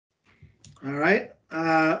All right.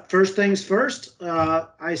 First things first,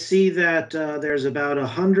 I see that there's about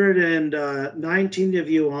 119 of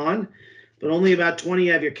you on, but only about 20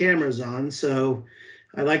 have your cameras on. So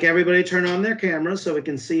I'd like everybody to turn on their cameras so we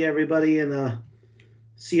can see everybody in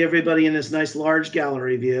this nice large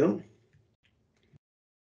gallery view.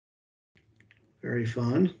 Very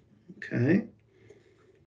fun. Okay.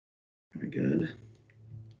 Very good.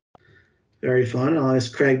 Very fun. I'll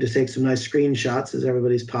ask Craig to take some nice screenshots as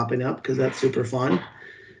everybody's popping up because that's super fun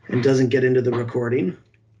and doesn't get into the recording.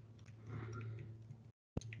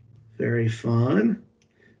 Very fun.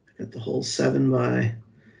 Got the whole 7 by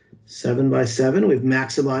 7. We've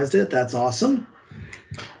maximized it. That's awesome.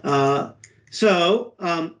 So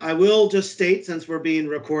I will just state, since we're being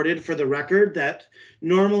recorded for the record, that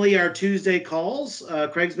normally our Tuesday calls,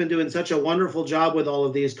 Craig's been doing such a wonderful job with all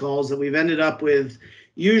of these calls that we've ended up with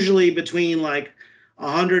usually between like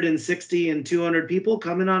 160 and 200 people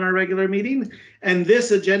coming on our regular meeting. And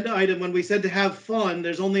this agenda item, when we said to have fun,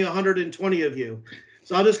 there's only 120 of you.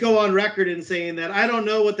 So I'll just go on record in saying that I don't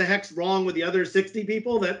know what the heck's wrong with the other 60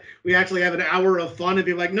 people, that we actually have an hour of fun and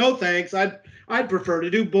be like, no, thanks. I'd prefer to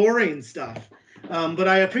do boring stuff. But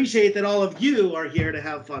I appreciate that all of you are here to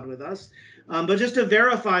have fun with us. But just to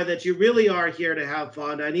verify that you really are here to have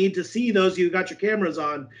fun, I need to see those of you who got your cameras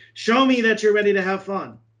on. Show me that you're ready to have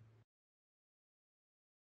fun.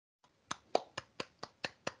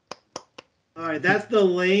 All right, that's the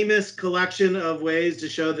lamest collection of ways to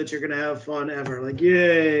show that you're going to have fun ever. Like,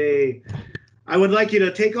 yay. I would like you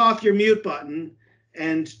to take off your mute button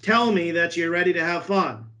and tell me that you're ready to have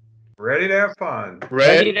fun. Ready to have fun.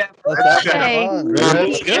 Ready to have fun. Let's go.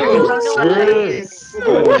 Ready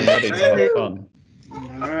to have fun.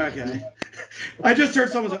 Okay. I just heard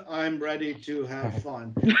someone say, I'm ready to have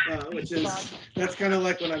fun, that's kind of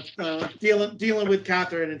like when I'm dealing with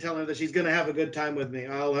Catherine and telling her that she's going to have a good time with me.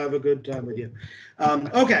 I'll have a good time with you.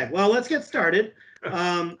 Okay, well, let's get started.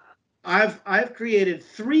 I've created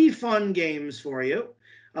 3 fun games for you.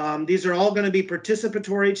 These are all going to be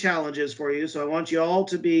participatory challenges for you, so I want you all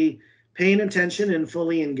to be paying attention and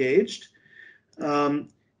fully engaged. We're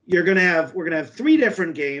going to have 3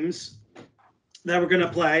 different games that we're going to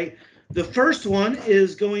play. The first one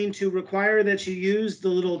is going to require that you use the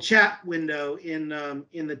little chat window in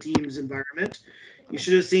the Teams environment. You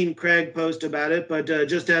should have seen Craig post about it, but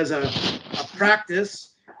just as a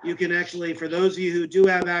practice, you can actually, for those of you who do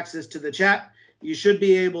have access to the chat, you should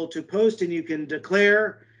be able to post, and you can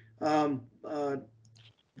declare that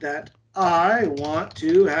I want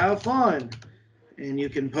to have fun. And you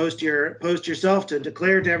can post yourself to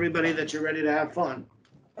declare to everybody that you're ready to have fun.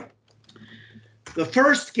 The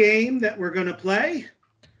first game that we're going to play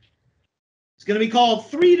is going to be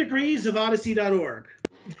called 3 Degrees of Odyssey.org.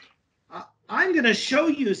 I'm going to show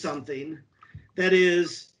you something that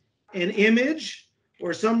is an image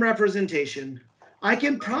or some representation. I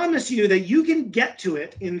can promise you that you can get to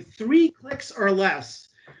it in 3 clicks or less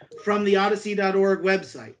from the Odyssey.org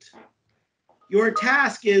website. Your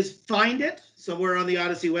task is find it. So we're on the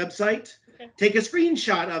Odyssey website. Take a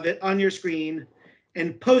screenshot of it on your screen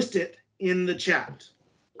and post it in the chat.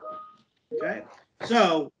 Okay,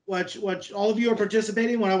 so what all of you are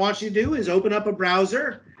participating, what I want you to do is open up a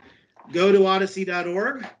browser, go to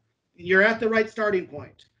odyssey.org, and you're at the right starting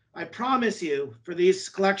point. I promise you, for these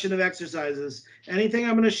collection of exercises, anything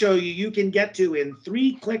I'm going to show you, you can get to in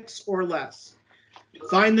 3 clicks or less.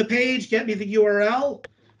 Find the page, get me the URL,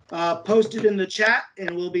 post it in the chat,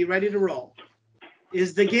 and we'll be ready to roll.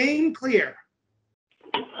 Is the game clear?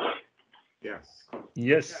 Yes.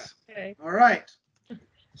 Yes. Okay. All right.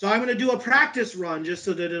 So I'm going to do a practice run just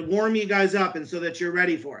so that it'll warm you guys up and so that you're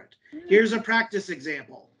ready for it. Here's a practice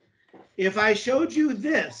example. If I showed you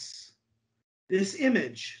this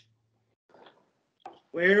image,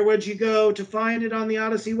 where would you go to find it on the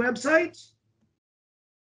Odyssey website?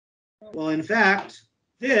 Well, in fact,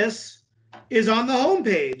 this is on the home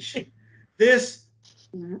page. This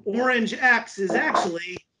orange X is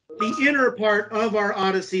actually the inner part of our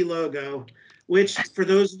Odyssey logo, which for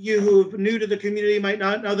those of you who are new to the community might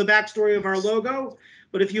not know the backstory of our logo.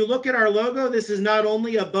 But if you look at our logo, this is not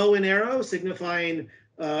only a bow and arrow signifying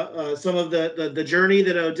some of the journey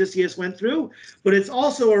that Odysseus went through, but it's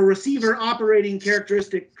also a receiver operating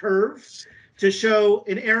characteristic curve to show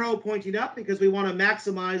an arrow pointing up because we want to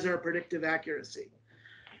maximize our predictive accuracy.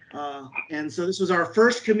 And so this was our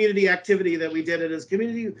first community activity that we did as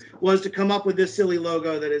community, was to come up with this silly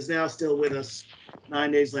logo that is now still with us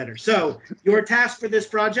 9 days later. So your task for this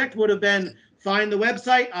project would have been find the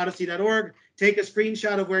website, odyssey.org, take a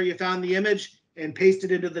screenshot of where you found the image and paste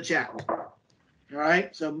it into the chat. All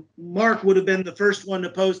right, so Mark would have been the first one to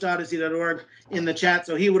post odyssey.org in the chat,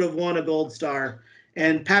 so he would have won a gold star.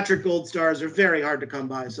 And Patrick gold stars are very hard to come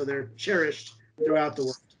by, so they're cherished throughout the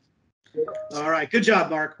world. All right, good job,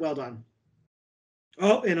 Mark. Well done.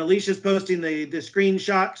 Oh, and Alicia's posting the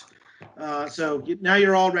screenshot. So now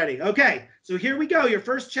you're all ready. Okay, so here we go. Your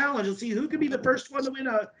first challenge. Let's see who could be the first one to win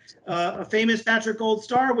a famous Patrick gold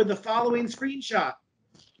star with the following screenshot.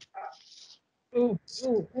 Ooh,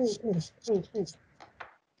 ooh, ooh, ooh, ooh, ooh.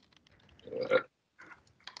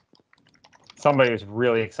 Somebody was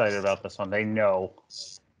really excited about this one. They know.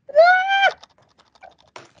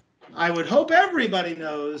 I would hope everybody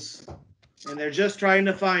knows, and they're just trying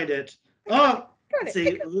to find it. Oh, let's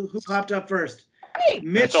see who popped up first.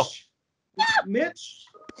 Mitch. Mitch.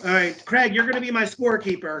 All right, Craig, you're going to be my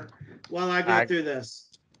scorekeeper while I go through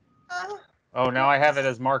this. Oh, now I have it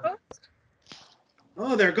as Mark.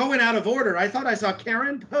 Oh, they're going out of order. I thought I saw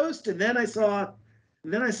Karen post, and then I saw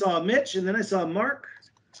Mitch, and then I saw Mark.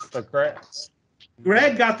 So Greg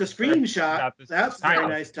got the screenshot. That's very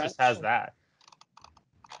nice touch. Just has that.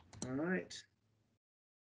 All right.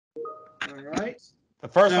 All right. The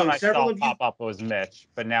first one I saw pop up was Mitch,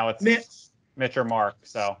 but now it's Mitch or Mark.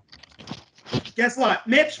 So guess what?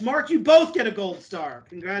 Mitch, Mark, you both get a gold star.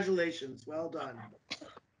 Congratulations. Well done.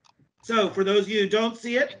 So for those of you who don't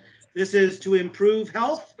see it, this is to improve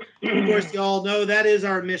health. Of course, you all know that is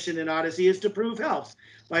our mission in Odyssey, is to prove health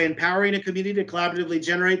by empowering a community to collaboratively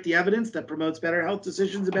generate the evidence that promotes better health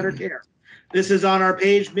decisions and better care. This is on our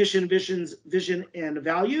page, Mission, Vision, and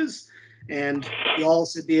Values. And you all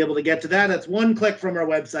should be able to get to that. That's one click from our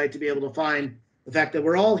website to be able to find the fact that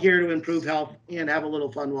we're all here to improve health and have a little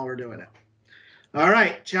fun while we're doing it. All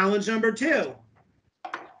right, challenge number 2.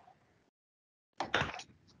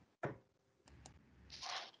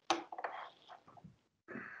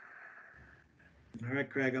 All right,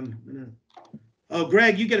 Craig, oh,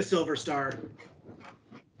 Greg, you get a silver star.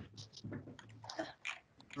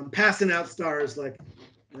 I'm passing out stars like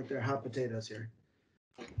they're hot potatoes here.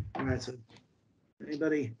 All right, so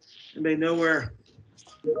anybody know where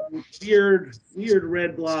weird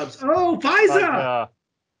red blobs? Oh, FISA!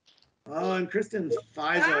 Oh, and Kristen's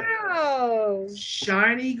FISA. Wow.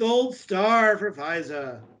 Shiny gold star for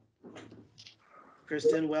FISA.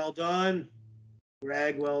 Kristen, well done.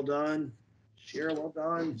 Greg, well done. Shira, well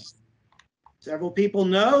done. Several people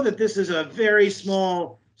know that this is a very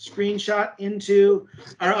small screenshot into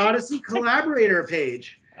our Odyssey collaborator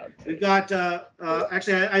page. We've got,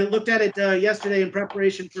 actually, I looked at it yesterday in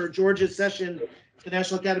preparation for George's session at the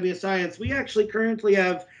National Academy of Science. We actually currently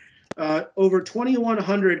have over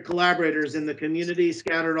 2,100 collaborators in the community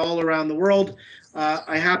scattered all around the world.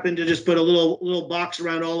 I happen to just put a little box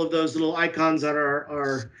around all of those little icons that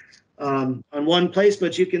are on one place,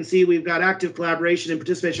 but you can see we've got active collaboration and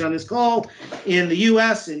participation on this call in the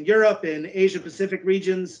US, in Europe, in Asia Pacific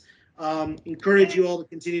regions. Encourage you all to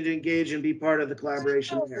continue to engage and be part of the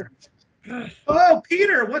collaboration there. Oh,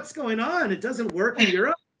 Peter, what's going on? It doesn't work in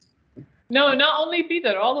Europe? No, not only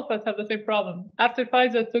Peter, all of us have the same problem. After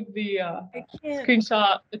FISA took the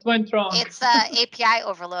screenshot, it went wrong. It's API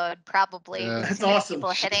overload, probably. Yeah. That's awesome. People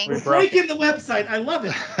hitting. We're breaking the website. I love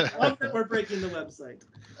it. I love that we're breaking the website.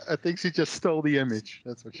 I think she just stole the image.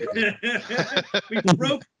 That's what she did. We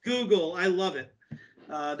broke Google. I love it.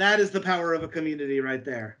 That is the power of a community right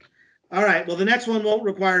there. All right. Well, the next one won't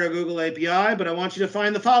require a Google API, but I want you to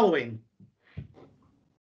find the following.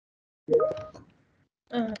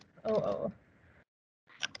 Oh.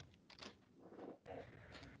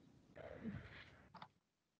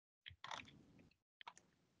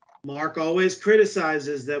 Mark always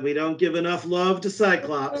criticizes that we don't give enough love to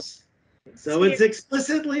Cyclops. So it's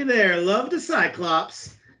explicitly there. Love to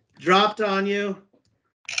Cyclops. Dropped on you.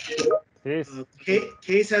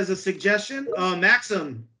 Case has a suggestion. Oh,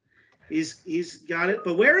 Maxim. He's got it.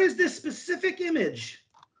 But where is this specific image?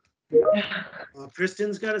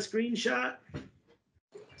 Kristen's got a screenshot.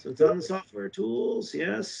 So it's on the software tools.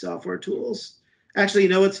 Yes, software tools. Actually, you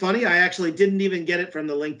know what's funny? I actually didn't even get it from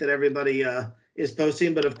the link that everybody is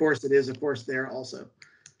posting, but of course it is, of course, there also.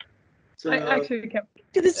 So I actually kept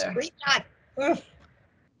to the screenshot.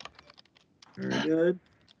 Very good.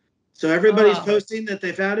 So everybody's posting that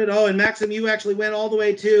they found it. Oh, and Maxim, you actually went all the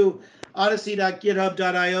way to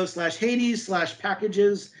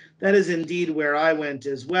odyssey.github.io/Hades/packages. That is indeed where I went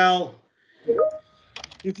as well.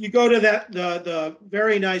 If you go to the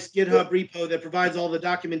very nice GitHub repo that provides all the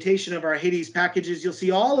documentation of our Hades packages, you'll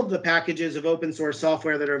see all of the packages of open source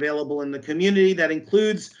software that are available in the community. That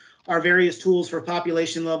includes our various tools for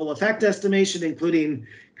population level effect estimation, including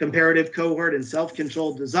comparative cohort and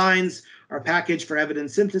self-controlled designs, our package for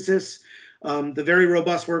evidence synthesis, the very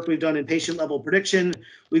robust work we've done in patient-level prediction.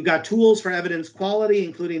 We've got tools for evidence quality,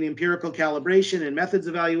 including empirical calibration and methods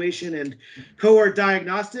evaluation and cohort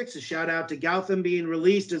diagnostics. A shout out to Gautham being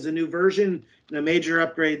released as a new version and a major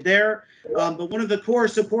upgrade there. But one of the core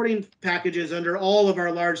supporting packages under all of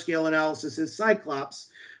our large-scale analysis is Cyclops,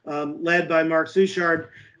 led by Mark Suchard.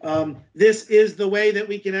 This is the way that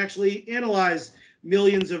we can actually analyze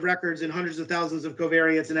millions of records and hundreds of thousands of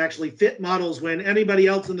covariates and actually fit models when anybody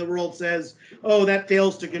else in the world says, oh, that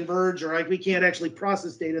fails to converge, or we can't actually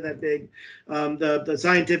process data that big. The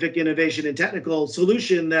scientific innovation and technical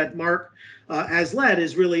solution that Mark has led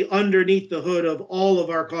is really underneath the hood of all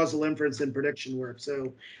of our causal inference and prediction work.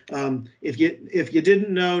 So if you didn't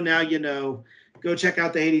know, now you know. Go check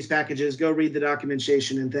out the Hades packages, go read the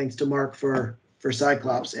documentation, and thanks to Mark for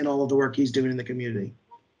Cyclops and all of the work he's doing in the community.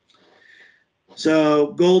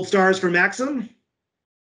 So gold stars for Maxim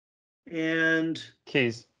and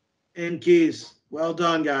Keys. Well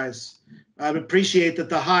done, guys. I appreciate that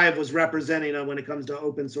the Hive was representing when it comes to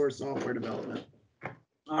open source software development.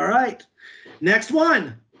 All right, next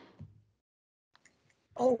one.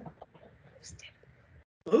 Oh,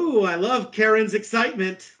 I love Karen's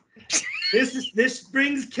excitement. This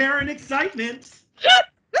brings Karen excitement.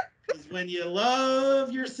 Is when you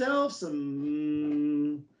love yourself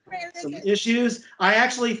some issues. I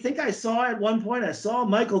actually think I saw at one point, I saw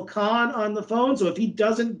Michael Kahn on the phone. So if he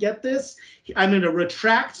doesn't get this, I'm going to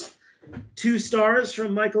retract 2 stars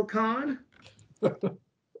from Michael Kahn. Come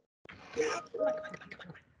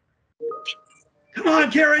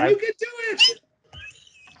on, Karen, you can do it.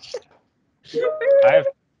 I have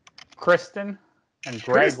Kristen and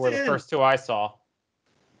Greg were the first 2 I saw.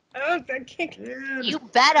 Oh, that kick. You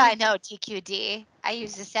bet I know TQD. I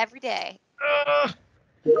use this every day.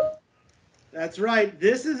 That's right.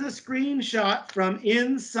 This is a screenshot from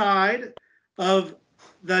inside of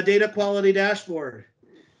the data quality dashboard.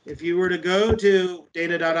 If you were to go to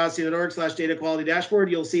data.odsc.org/data quality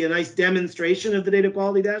dashboard, you'll see a nice demonstration of the data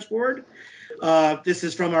quality dashboard. This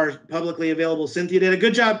is from our publicly available Cynthia data.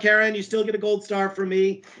 Good job, Karen. You still get a gold star from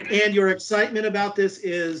me, and your excitement about this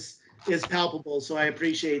is palpable, so I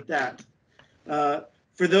appreciate that.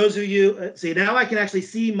 For those of you, see, now I can actually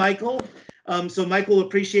see Michael. So Michael will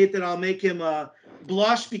appreciate that I'll make him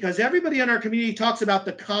blush, because everybody in our community talks about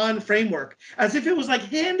the Kahn framework as if it was like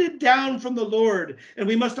handed down from the Lord, and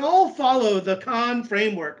we must all follow the Kahn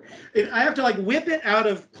framework. I have to like whip it out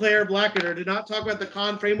of Claire Blackadder to not talk about the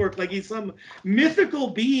Kahn framework like he's some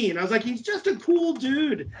mythical being. I was like, he's just a cool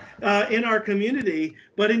dude in our community.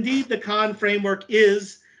 But indeed, the Kahn framework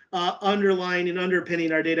is underlying and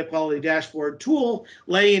underpinning our data quality dashboard tool,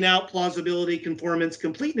 laying out plausibility, conformance,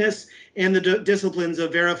 completeness, and the disciplines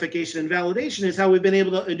of verification and validation is how we've been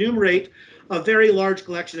able to enumerate a very large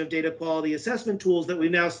collection of data quality assessment tools that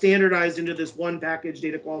we've now standardized into this one package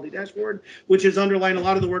data quality dashboard, which is underlying a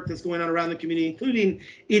lot of the work that's going on around the community, including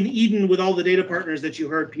in Eden with all the data partners that you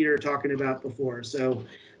heard Peter talking about before. So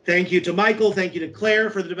thank you to Michael. Thank you to Claire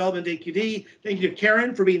for the development of AQD. Thank you to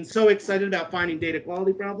Karen for being so excited about finding data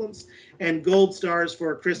quality problems. And gold stars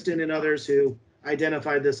for Kristen and others who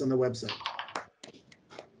identified this on the website.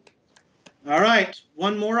 All right,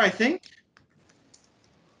 one more, I think.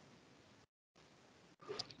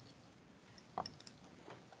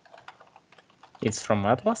 It's from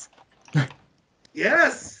Atlas?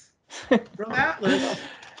 Yes, from Atlas.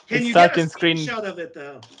 Can It's you get a starting screenshot of it,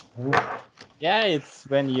 though? Yeah, it's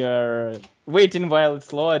when you're waiting while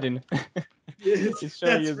it's loading. It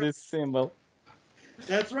shows you this symbol.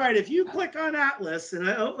 That's right. If you click on Atlas, and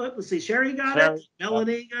let's see, Sherry got it,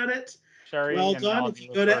 Melanie got it. Sherry Well and done. Melanie If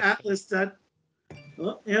you go to Atlas,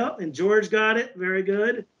 yeah, and George got it. Very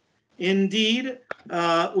good. Indeed.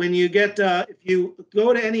 When you get, if you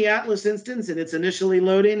go to any Atlas instance and it's initially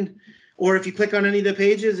loading, or if you click on any of the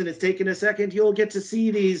pages and it's taking a second, you'll get to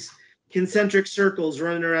see these concentric circles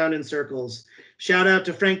running around in circles. Shout out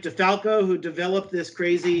to Frank DeFalco, who developed this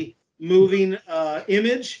crazy moving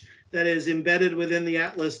image that is embedded within the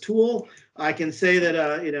Atlas tool. I can say that,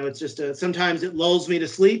 it's just sometimes it lulls me to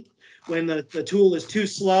sleep when the tool is too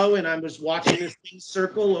slow and I'm just watching this thing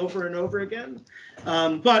circle over and over again.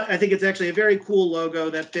 But I think it's actually a very cool logo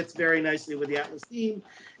that fits very nicely with the Atlas theme,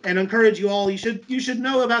 and encourage you all, you should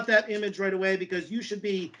know about that image right away, because you should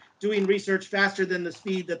be doing research faster than the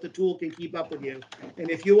speed that the tool can keep up with you. And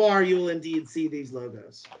if you are, you will indeed see these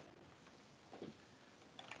logos.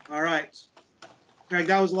 All right. Greg,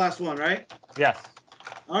 that was the last one, right? Yes.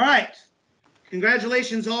 All right.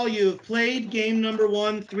 Congratulations, all. You've played game number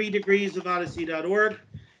 1, 3 Degrees of Odyssey.org.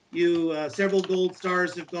 Several gold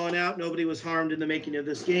stars have gone out. Nobody was harmed in the making of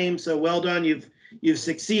this game. So well done. You've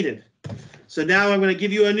succeeded. So now I'm going to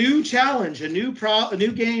give you a new challenge, a new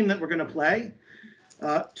game that we're going to play.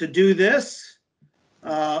 To do this,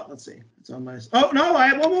 let's see. It's on my. Oh no! I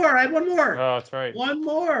had one more. Oh, that's right. One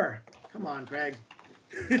more. Come on, Craig.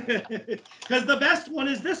 Because the best one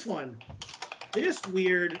is this one. This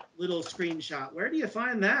weird little screenshot. Where do you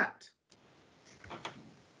find that?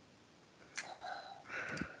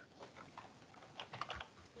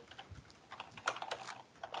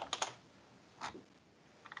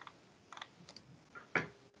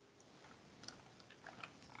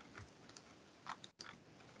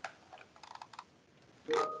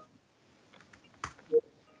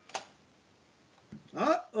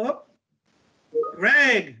 Oh.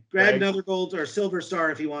 Greg another gold or silver star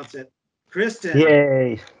if he wants it. Kristen.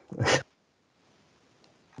 Yay.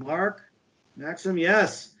 Mark. Maxim,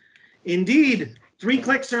 yes. Indeed, 3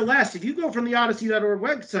 clicks or less. If you go from the OHDSI.org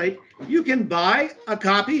website, you can buy a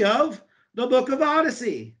copy of the Book of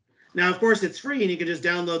Odyssey. Now, of course, it's free and you can just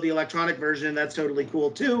download the electronic version, and that's totally cool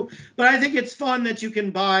too. But I think it's fun that you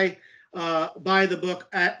can buy the book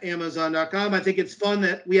at Amazon.com. I think it's fun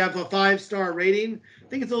that we have a 5-star rating. I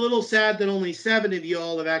think it's a little sad that only 7 of you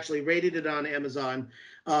all have actually rated it on Amazon.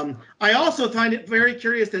 I also find it very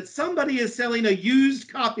curious that somebody is selling a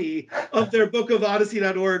used copy of their Book of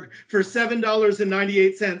Odyssey.org for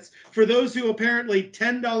 $7.98 for those who apparently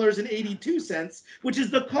 $10.82, which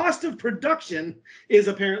is the cost of production, is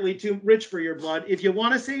apparently too rich for your blood. If you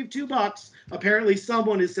want to save $2, apparently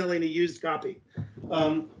someone is selling a used copy.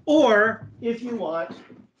 Or if you want,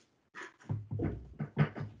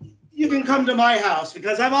 you can come to my house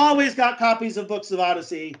because I've always got copies of Books of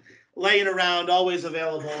Odyssey laying around, always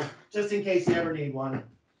available, just in case you ever need one.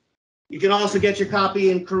 You can also get your copy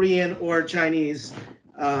in Korean or Chinese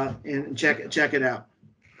and check it out.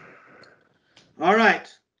 All right.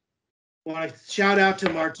 I want to shout out to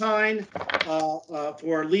Martine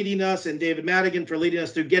for leading us, and David Madigan for leading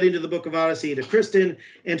us through getting to the Book of Odyssey, to Kristen,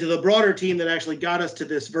 and to the broader team that actually got us to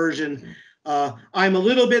this version. I'm a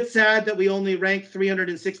little bit sad that we only ranked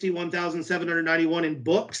 361,791 in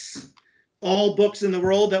books. All books in the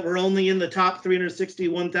world that were only in the top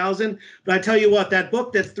 361,000. But I tell you what, that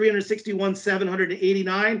book that's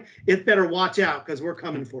 361,789, it better watch out because we're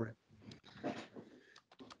coming for it.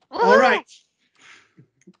 All right.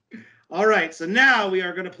 All right, so now we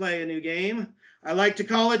are going to play a new game. I like to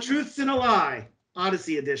call it Truths and a Lie,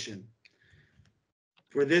 Odyssey Edition.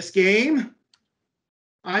 For this game,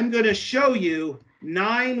 I'm going to show you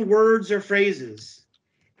 9 words or phrases.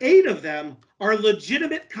 8 of them are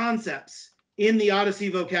legitimate concepts in the Odyssey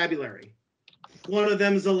vocabulary. 1 of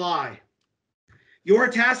them is a lie. Your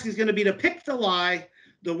task is going to be to pick the lie,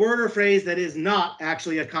 the word or phrase that is not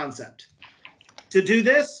actually a concept. To do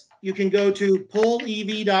this, you can go to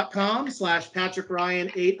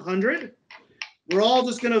pollev.com/PatrickRyan800. We're all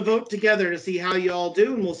just going to vote together to see how you all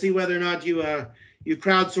do, and we'll see whether or not you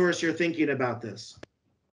crowdsource your thinking about this.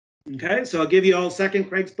 Okay, so I'll give you all a second.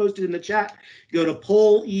 Craig's posted in the chat. Go to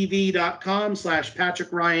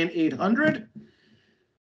pollev.com/PatrickRyan800.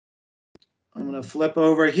 I'm going to flip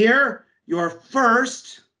over here. Your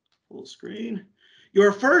first, full screen.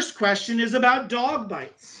 Your first question is about dog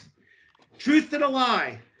bites. Truth and a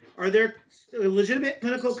lie. Are there legitimate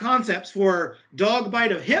clinical concepts for dog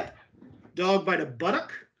bite of hip, dog bite of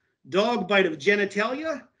buttock, dog bite of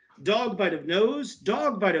genitalia, dog bite of nose,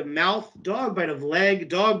 dog bite of mouth, dog bite of leg,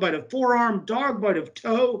 dog bite of forearm, dog bite of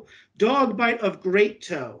toe, dog bite of great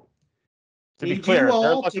toe? To be clear,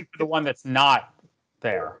 they're looking for the one that's not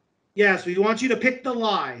there. Yes, we want you to pick the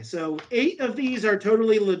lie. So 8 of these are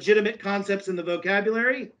totally legitimate concepts in the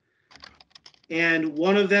vocabulary, and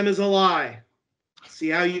 1 of them is a lie. See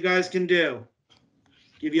how you guys can do.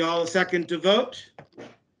 Give you all a second to vote.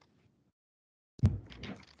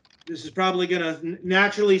 This is probably going to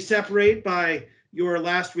naturally separate by your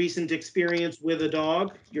last recent experience with a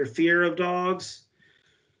dog, your fear of dogs.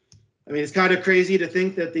 I mean, it's kind of crazy to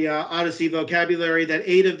think that the Odyssey vocabulary, that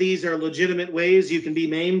 8 of these are legitimate ways you can be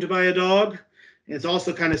maimed by a dog. And it's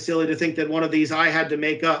also kind of silly to think that 1 of these I had to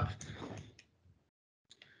make up.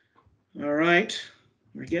 All right,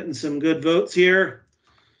 we're getting some good votes here.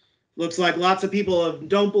 Looks like lots of people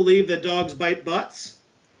don't believe that dogs bite butts.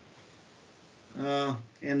 But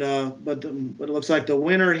it looks like the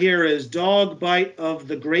winner here is dog bite of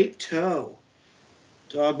the great toe.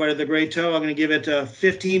 Dog bite of the great toe. I'm going to give it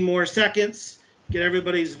 15 more seconds. Get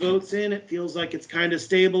everybody's votes in. It feels like it's kind of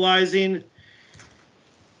stabilizing.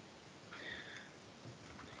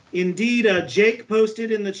 Indeed, Jake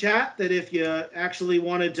posted in the chat that if you actually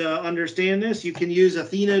wanted to understand this, you can use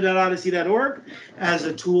athena.odyssey.org as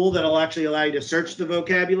a tool that'll actually allow you to search the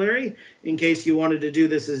vocabulary in case you wanted to do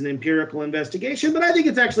this as an empirical investigation. But I think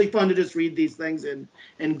it's actually fun to just read these things and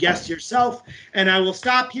guess yourself. And I will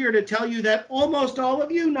stop here to tell you that almost all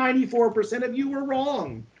of you, 94% of you, were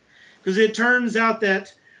wrong. Because it turns out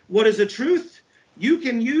that what is a truth? You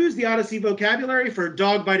can use the Odyssey vocabulary for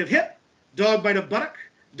dog bite of hip, dog bite of buttock,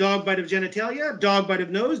 dog bite of genitalia, dog bite of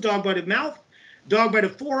nose, dog bite of mouth, dog bite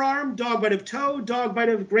of forearm, dog bite of toe, dog bite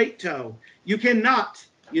of great toe. You cannot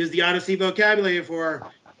use the Odyssey vocabulary for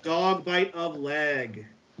dog bite of leg.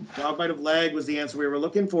 Dog bite of leg was the answer we were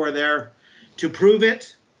looking for there. To prove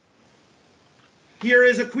it, here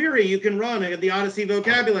is a query you can run at the Odyssey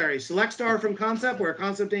vocabulary. Select star from concept where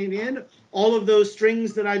concept name in, all of those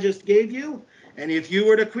strings that I just gave you. And if you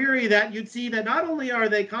were to query that, you'd see that not only are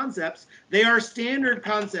they concepts, they are standard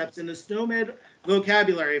concepts in the SNOMED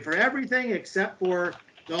vocabulary for everything except for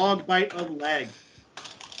dog bite of leg.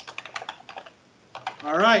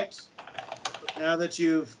 All right. Now that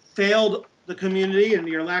you've failed the community and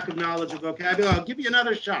your lack of knowledge of vocabulary, I'll give you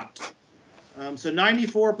another shot. So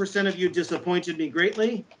 94% of you disappointed me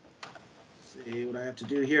greatly. Let's see what I have to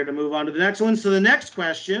do here to move on to the next one. So the next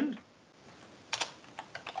question.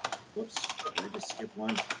 Whoops, did I just skip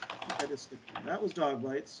one? I just skipped one. That was dog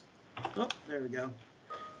bites. Oh, there we go.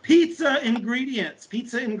 Pizza ingredients.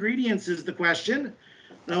 Pizza ingredients is the question.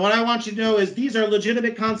 Now, what I want you to know is these are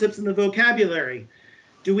legitimate concepts in the vocabulary.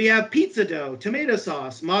 Do we have pizza dough, tomato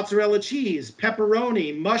sauce, mozzarella cheese,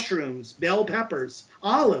 pepperoni, mushrooms, bell peppers,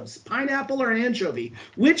 olives, pineapple, or anchovy?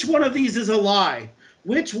 Which one of these is a lie?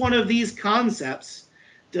 Which one of these concepts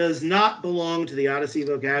does not belong to the Odyssey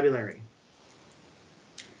vocabulary?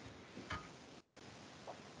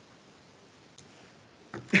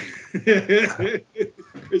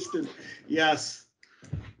 Kristen, yes.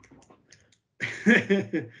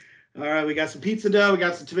 All right, we got some pizza dough, we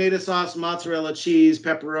got some tomato sauce, mozzarella cheese,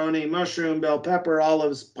 pepperoni, mushroom, bell pepper,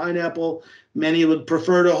 olives, pineapple. Many would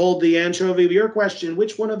prefer to hold the anchovy. Your question,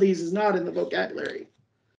 which one of these is not in the vocabulary?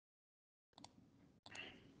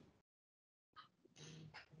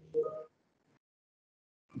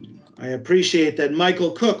 I appreciate that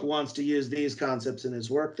Michael Cook wants to use these concepts in his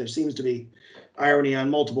work. There seems to be irony on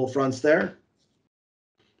multiple fronts there.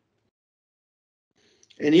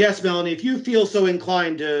 And yes, Melanie, if you feel so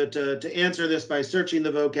inclined to answer this by searching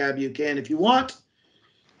the vocab, you can if you want.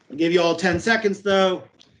 I'll give you all 10 seconds, though.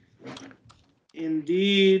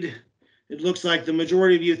 Indeed, it looks like the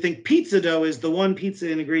majority of you think pizza dough is the one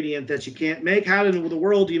pizza ingredient that you can't make. How in the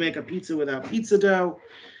world do you make a pizza without pizza dough?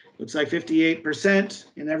 Looks like 58%,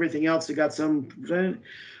 and everything else you got some.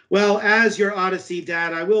 Well, as your Odyssey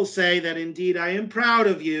dad, I will say that indeed I am proud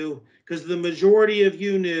of you because the majority of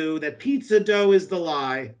you knew that pizza dough is the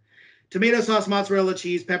lie. Tomato sauce, mozzarella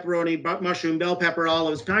cheese, pepperoni, mushroom, bell pepper,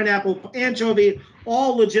 olives, pineapple, anchovy,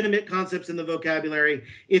 all legitimate concepts in the vocabulary.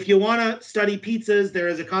 If you want to study pizzas, there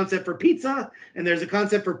is a concept for pizza, and there's a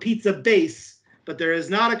concept for pizza base, but there is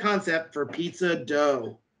not a concept for pizza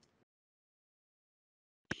dough.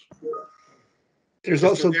 There's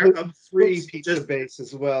also gluten-free pizza base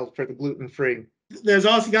as well for the gluten-free. There's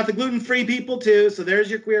also got the gluten-free people too. So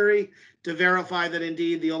there's your query to verify that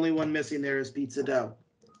indeed the only one missing there is pizza dough.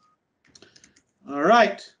 All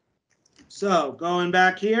right. So going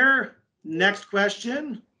back here, next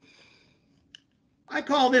question. I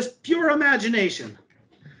call this pure imagination.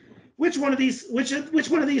 Which one of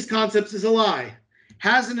these concepts is a lie?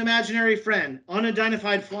 Has an imaginary friend,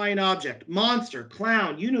 unidentified flying object, monster,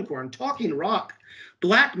 clown, unicorn, talking rock,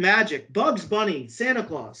 black magic, Bugs Bunny, Santa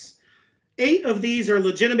Claus. 8 of these are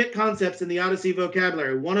legitimate concepts in the Odyssey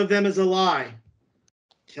vocabulary. One of them is a lie.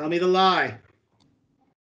 Tell me the lie.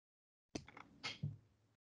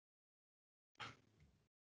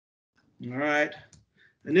 All right.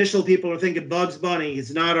 Initial people are thinking Bugs Bunny.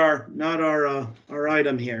 It's not our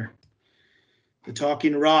item here. The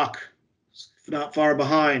talking rock, not far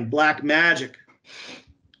behind. Black magic.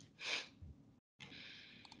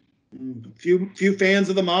 Few fans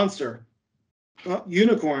of the monster. Oh,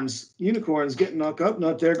 unicorns getting knocked up.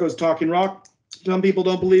 Not there goes talking rock. Some people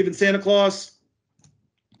don't believe in Santa Claus.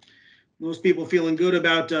 Most people feeling good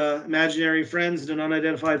about imaginary friends and an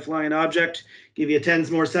unidentified flying object. Give you 10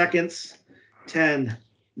 more seconds. 10,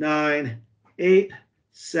 9, 8,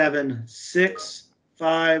 7, 6,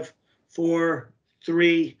 5, 4,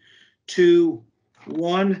 3, 2,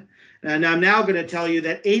 1. And I'm now going to tell you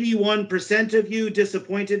that 81% of you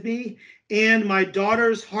disappointed me, and my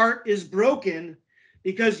daughter's heart is broken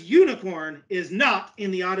because unicorn is not in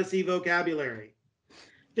the Odyssey vocabulary.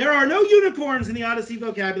 There are no unicorns in the Odyssey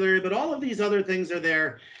vocabulary, but all of these other things are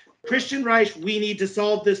there. Christian Reich, we need to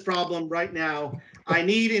solve this problem right now. I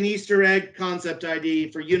need an Easter egg concept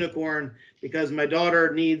ID for unicorn because my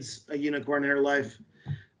daughter needs a unicorn in her life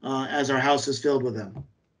as our house is filled with them.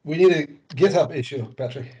 We need a GitHub issue,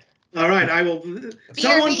 Patrick. All right, I will.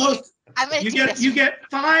 Someone post. I'm gonna You do get this. you get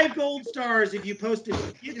 5 gold stars if you post a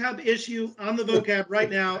GitHub issue on the vocab right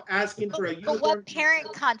now asking for a unicorn. But what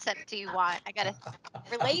parent concept do you want? I gotta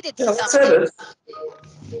relate it to Let's something. have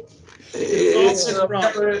it. It's Oh,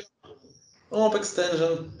 right. OP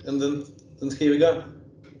extension, and then here we go.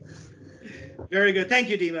 Very good. Thank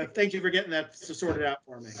you, Dima. Thank you for getting that sorted out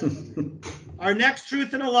for me. Our next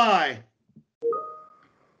truth and a lie.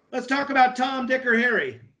 Let's talk about Tom, Dick, or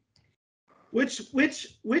Harry. Which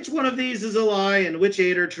one of these is a lie and which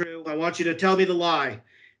 8 are true? I want you to tell me the lie.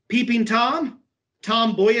 Peeping Tom,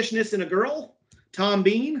 tomboyishness in a girl, Tom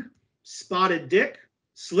Bean, spotted Dick,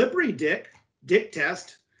 slippery Dick, Dick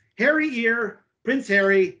test, hairy ear, Prince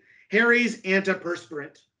Harry, Harry's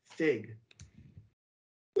antiperspirant, fig.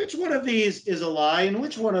 Which one of these is a lie and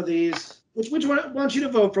which one of these, which one, I want you to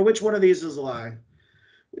vote for which one of these is a lie.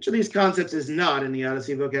 Which of these concepts is not in the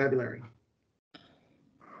Odyssey vocabulary?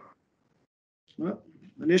 Well,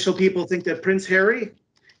 initial people think that Prince Harry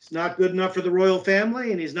is not good enough for the royal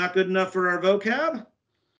family and he's not good enough for our vocab.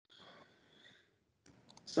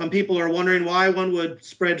 Some people are wondering why one would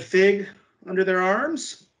spread fig under their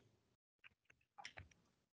arms.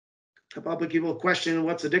 A couple of people question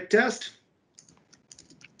what's a dick test.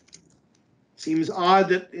 Seems odd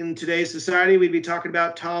that in today's society we'd be talking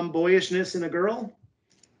about tomboyishness in a girl.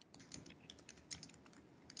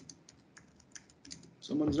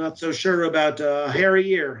 Someone's not so sure about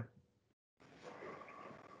hairy ear.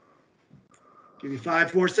 Give you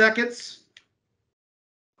 5 more seconds.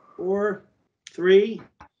 4, 3,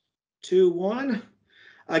 2, 1.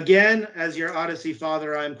 Again, as your Odyssey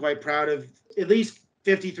father, I'm quite proud of at least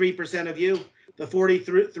 53% of you. The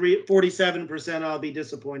 47% I'll be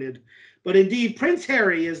disappointed. But indeed, Prince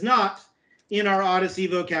Harry is not in our Odyssey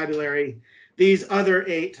vocabulary. These other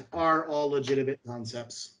 8 are all legitimate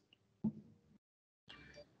concepts.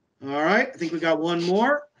 All right, I think we got one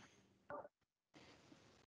more.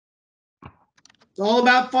 It's all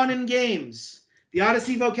about fun and games. The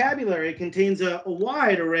Odyssey vocabulary contains a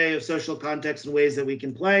wide array of social contexts and ways that we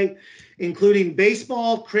can play, including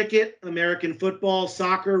baseball, cricket, American football,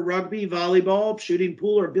 soccer, rugby, volleyball, shooting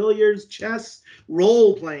pool or billiards, chess,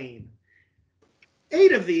 role-playing.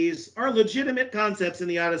 8 of these are legitimate concepts in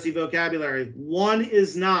the Odyssey vocabulary. 1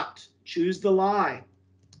 is not. Choose the lie.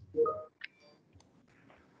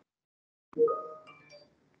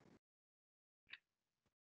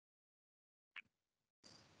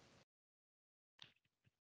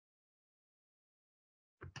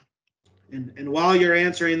 And while you're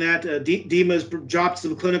answering that, Dima's dropped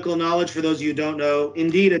some clinical knowledge for those of you who don't know.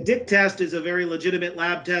 Indeed, a dick test is a very legitimate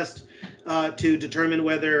lab test to determine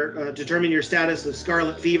whether determine your status of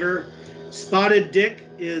scarlet fever. Spotted dick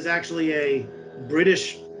is actually a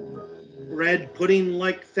British red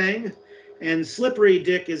pudding-like thing, and slippery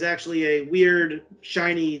dick is actually a weird,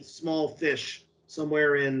 shiny, small fish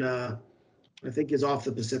somewhere in, I think, is off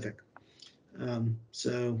the Pacific.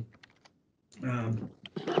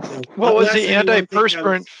 What was the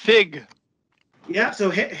antiperspirant fig? Yeah,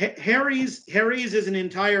 so Harry's is an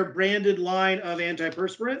entire branded line of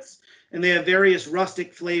antiperspirants, and they have various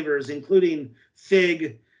rustic flavors, including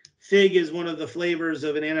fig. Fig is one of the flavors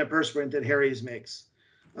of an antiperspirant that Harry's makes.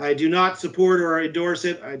 I do not support or endorse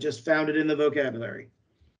it. I just found it in the vocabulary.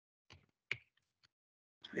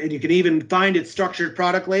 And you can even find its structured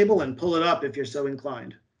product label and pull it up if you're so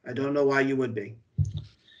inclined. I don't know why you would be.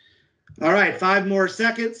 All right, 5 more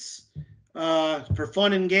seconds for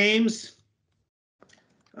fun and games.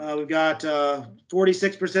 We've got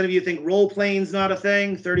 46% of you think role playing's not a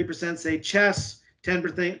thing. 30% say chess.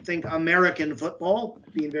 10% think American football,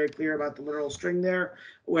 being very clear about the literal string there.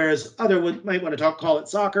 Whereas other might want to call it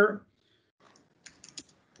soccer.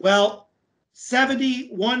 Well,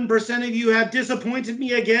 71% of you have disappointed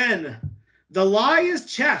me again. The lie is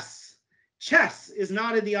chess. Chess is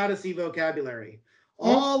not in the Odyssey vocabulary.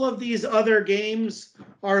 All of these other games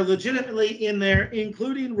are legitimately in there,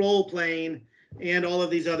 including role-playing and all of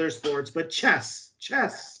these other sports. But chess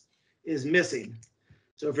is missing.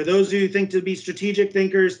 So for those of you who think to be strategic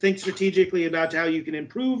thinkers, think strategically about how you can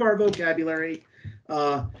improve our vocabulary.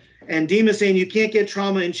 And Dima saying you can't get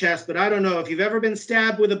trauma in chess, but I don't know. If you've ever been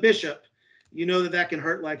stabbed with a bishop, you know that can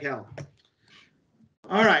hurt like hell.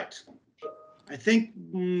 All right. I think...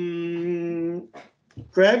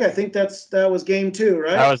 Craig, I think that was game 2,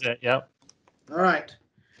 right? That was it, yep. All right.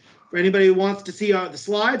 For anybody who wants to see the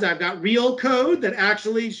slides, I've got real code that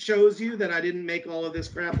actually shows you that I didn't make all of this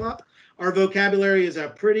crap up. Our vocabulary is a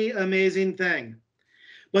pretty amazing thing.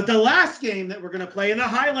 But the last game that we're going to play, and the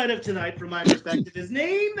highlight of tonight from my perspective, is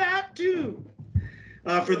Name That Tune.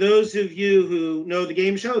 For those of you who know the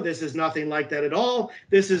game show, this is nothing like that at all.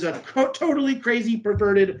 This is a totally crazy,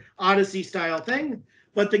 perverted Odyssey style thing.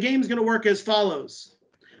 But the game's going to work as follows.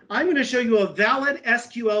 I'm going to show you a valid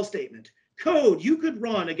SQL statement. Code you could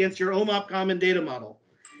run against your OMOP common data model.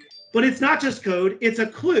 But it's not just code, it's a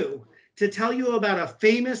clue to tell you about a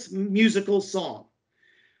famous musical song.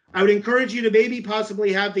 I would encourage you to maybe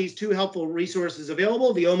possibly have these two helpful resources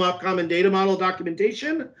available, the OMOP Common Data Model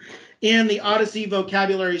documentation and the Odyssey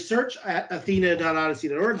vocabulary search at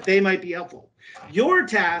athena.odyssey.org. They might be helpful. Your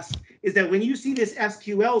task is that when you see this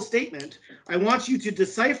SQL statement, I want you to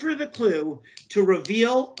decipher the clue to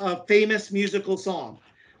reveal a famous musical song.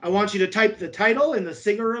 I want you to type the title and the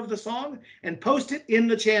singer of the song and post it in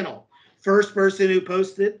the channel. First person who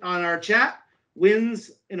posts it on our chat wins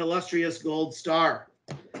an illustrious gold star.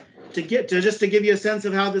 Just to give you a sense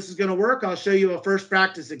of how this is going to work, I'll show you a first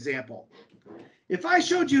practice example. If I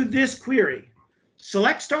showed you this query,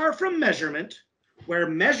 select star from measurement, where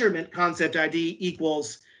measurement concept ID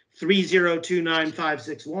equals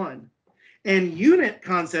 3029561, and unit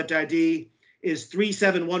concept ID is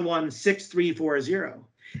 37116340,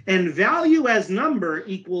 and value as number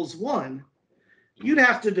equals 1, you'd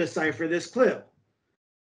have to decipher this clue.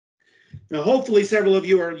 Now, hopefully several of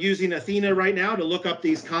you are using Athena right now to look up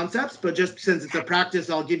these concepts, but just since it's a practice,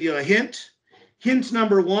 I'll give you a hint. Hint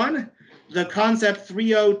number 1, the concept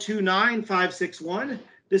 3029561.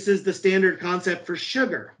 This is the standard concept for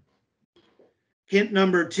sugar. Hint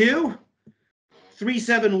number 2,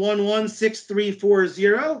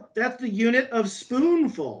 37116340. That's the unit of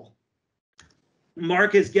spoonful.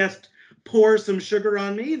 Mark has guessed pour some sugar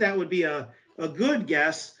on me. That would be a good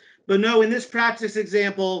guess. But no, in this practice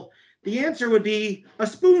example, the answer would be A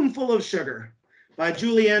Spoonful of Sugar by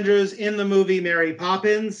Julie Andrews in the movie Mary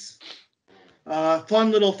Poppins.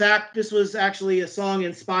 Fun little fact, this was actually a song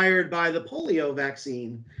inspired by the polio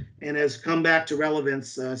vaccine and has come back to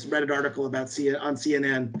relevance. I read an article about on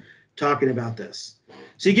CNN talking about this.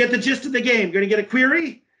 So you get the gist of the game. You're going to get a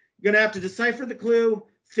query. You're going to have to decipher the clue,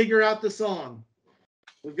 figure out the song.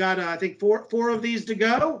 We've got, I think, four of these to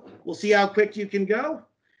go. We'll see how quick you can go.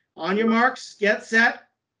 On your marks, get set.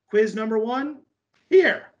 Quiz number 1,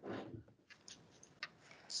 here.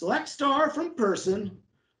 Select star from person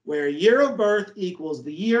where year of birth equals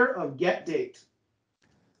the year of get date.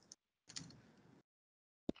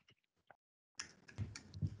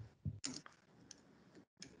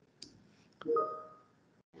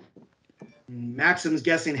 Maxim's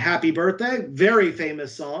guessing happy birthday, very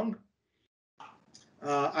famous song.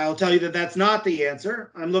 I'll tell you that that's not the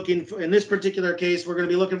answer. I'm looking for, in this particular case, we're going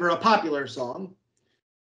to be looking for a popular song.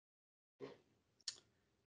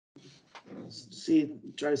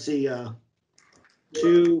 Try to see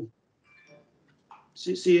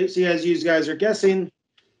see as you guys are guessing.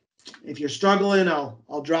 If you're struggling,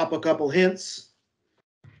 I'll drop a couple hints.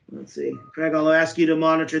 Let's see, Craig, I'll ask you to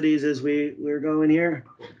monitor these as we're going here.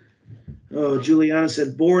 Oh, Juliana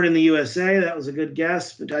said born in the USA. That was a good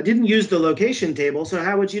guess, but I didn't use the location table, so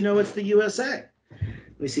how would you know it's the USA?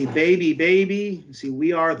 We see baby, baby. We see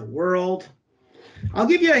we are the world. I'll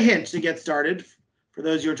give you a hint to get started for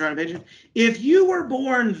those who are trying to pay attention. If you were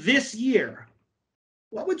born this year,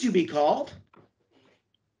 what would you be called?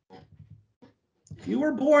 If you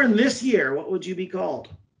were born this year, what would you be called?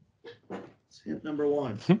 That's hint number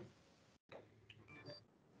 1.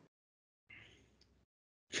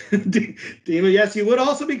 Dima, yes, you would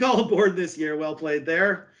also be called born this year. Well played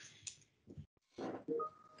there.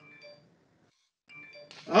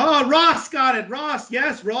 Oh, Ross got it. Ross,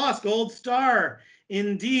 yes, Ross, gold star.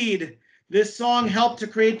 Indeed. This song helped to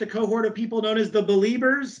create the cohort of people known as the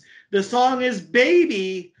Beliebers. The song is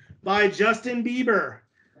Baby by Justin Bieber.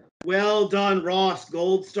 Well done, Ross.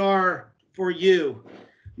 Gold star for you.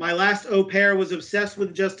 My last au pair was obsessed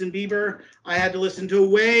with Justin Bieber. I had to listen to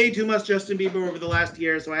way too much Justin Bieber over the last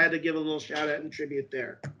year, so I had to give a little shout out and tribute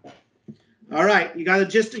there. All right, you got a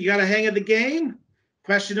hang of the game.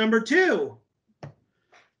 Question number 2.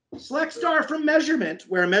 Select star from measurement,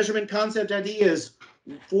 where measurement concept ID is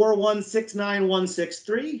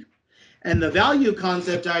 4169163, and the value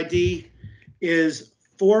concept ID is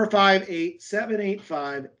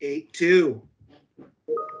 458788582.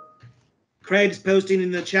 Craig's posting in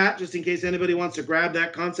the chat just in case anybody wants to grab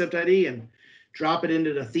that concept ID and drop it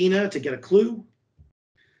into Athena to get a clue.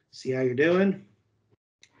 See how you're doing.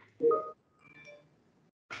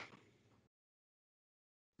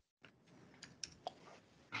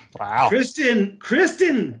 Wow.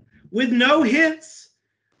 Kristen with no hints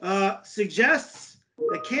suggests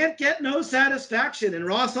that can't get no satisfaction. And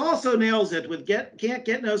Ross also nails it with can't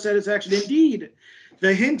get no satisfaction. Indeed,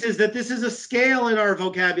 the hint is that this is a scale in our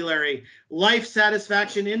vocabulary, life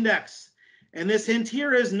satisfaction index. And this hint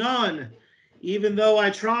here is none. Even though I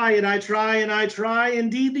try and I try and I try,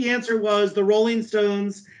 indeed the answer was the Rolling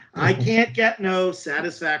Stones, I can't get no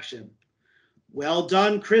satisfaction. Well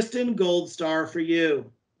done, Kristen, gold star for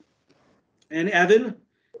you. And Evan,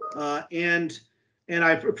 and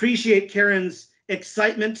I appreciate Karen's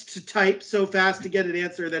excitement to type so fast to get an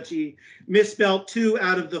answer that she misspelled 2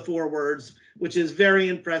 out of the 4 words, which is very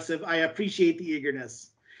impressive. I appreciate the eagerness.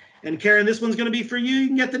 And Karen, this one's going to be for you. You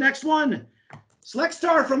can get the next one. Select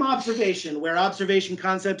star from observation, where observation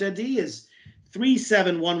concept ID is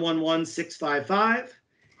 3711165,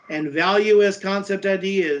 and value as concept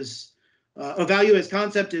ID is value as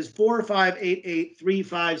concept is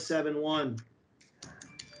 45883571.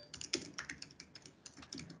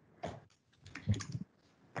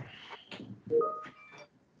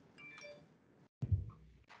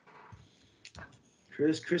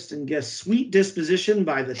 Kristen guessed sweet disposition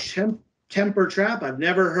by the Temper Trap. I've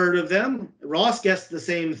never heard of them. Ross guessed the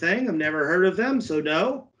same thing. I've never heard of them, so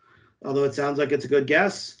no. Although it sounds like it's a good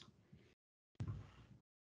guess.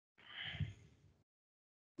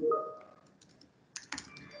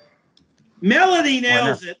 Melody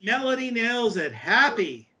nails it. Melody nails it.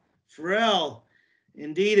 Happy. Pharrell.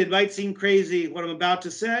 Indeed, it might seem crazy what I'm about to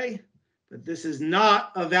say, but this is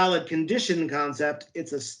not a valid condition concept.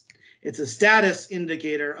 It's a status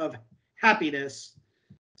indicator of happiness.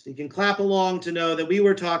 So you can clap along to know that we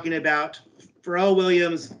were talking about Pharrell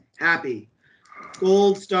Williams, Happy.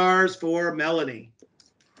 Gold stars for Melanie.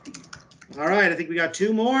 All right, I think we got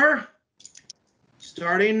 2 more.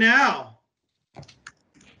 Starting now.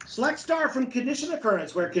 Select star from condition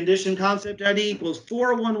occurrence, where condition concept ID equals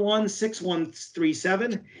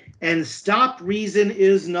 4116137, and stop reason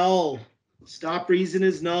is null. Stop reason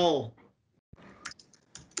is null.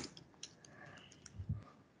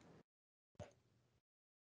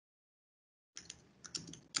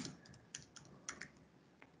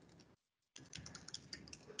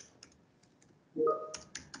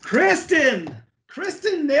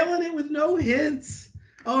 Kristen nailing it with no hints.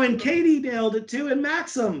 Oh, and Katie nailed it too, and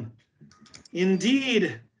Maxim.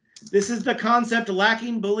 Indeed, this is the concept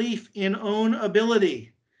lacking belief in own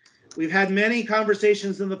ability. We've had many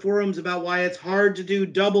conversations in the forums about why it's hard to do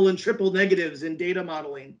double and triple negatives in data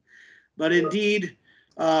modeling. But indeed,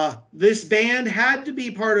 this band had to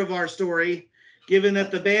be part of our story, given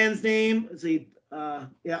that the band's name, as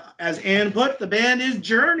Ann put, the band is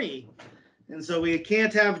Journey. And so we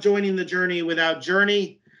can't have Joining the Journey without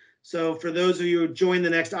Journey. So for those of you who join the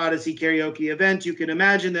next Odyssey karaoke event, you can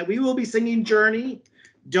imagine that we will be singing Journey,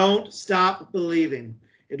 Don't Stop Believing.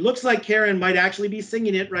 It looks like Karen might actually be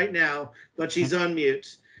singing it right now, but she's on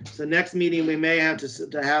mute. So next meeting, we may have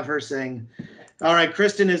to have her sing. All right,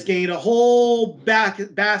 Kristen has gained a whole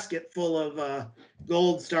basket full of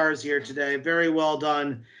gold stars here today. Very well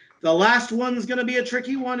done. The last one's going to be a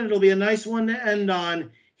tricky one. It'll be a nice one to end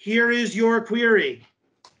on. Here is your query.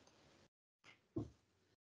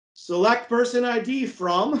 Select person ID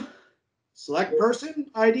from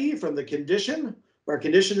the condition, where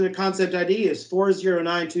condition to the concept ID is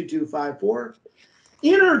 4092254.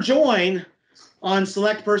 Inner join on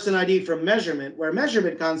select person ID from measurement, where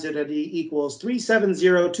measurement concept ID equals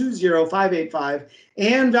 3702055,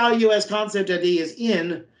 and value as concept ID is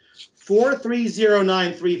in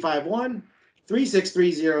 4309351,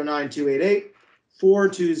 3630928,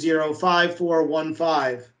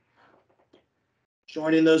 4205415.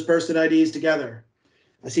 Joining those person IDs together.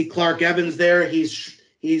 I see Clark Evans there. He's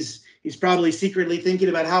probably secretly thinking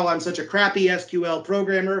about how I'm such a crappy SQL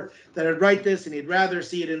programmer that I'd write this and he'd rather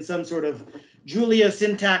see it in some sort of Julia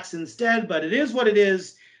syntax instead, but it is what it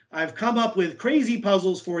is. I've come up with crazy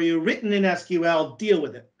puzzles for you written in SQL. Deal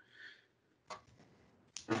with it.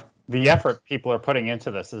 The effort people are putting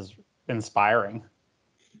into this is inspiring.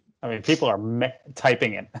 I mean, people are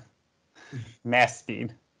typing it. Mass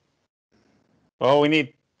speed. Oh, we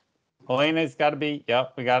need, Elena's got to be,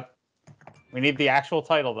 yep, we need the actual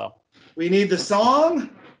title though. We need the song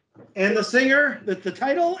and the singer, the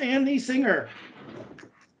title and the singer.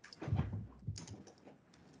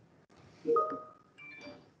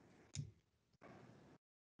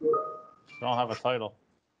 Don't have a title.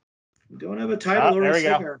 We don't have a title or a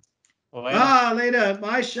singer. Lena,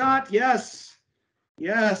 my shot, yes.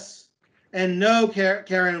 Yes. And no,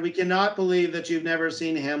 Karen, we cannot believe that you've never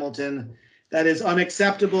seen Hamilton. That is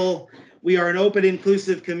unacceptable. We are an open,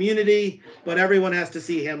 inclusive community, but everyone has to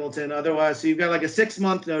see Hamilton. Otherwise, so you've got like a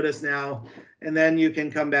 6-month notice now, and then you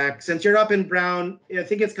can come back. Since you're up in Brown, I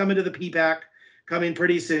think it's coming to the PPAC, coming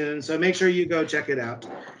pretty soon. So make sure you go check it out.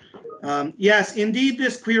 Yes, indeed,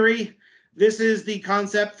 this query, this is the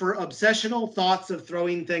concept for obsessional thoughts of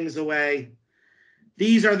throwing things away.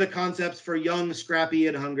 These are the concepts for young, scrappy,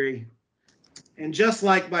 and hungry. And just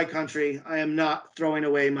like my country, I am not throwing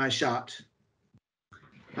away my shot.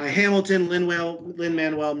 Hamilton,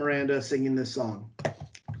 Lin-Manuel Miranda singing this song.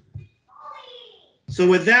 So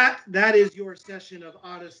with that, that is your session of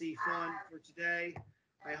Odyssey fun for today.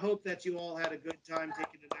 I hope that you all had a good time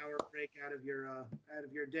taking an hour break out of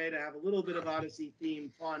your day to have a little bit of Odyssey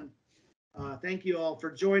themed fun. Thank you all for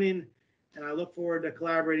joining, and I look forward to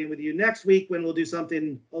collaborating with you next week when we'll do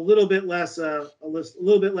something a little bit less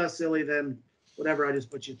silly than whatever I just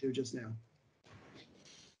put you through just now.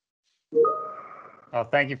 Well,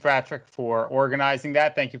 thank you, Patrick, for organizing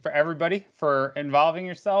that. Thank you for everybody for involving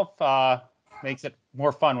yourself. Makes it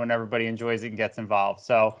more fun when everybody enjoys it and gets involved.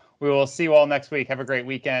 So we will see you all next week. Have a great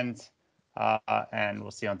weekend, and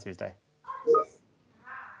we'll see you on Tuesday.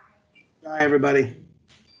 Bye, everybody.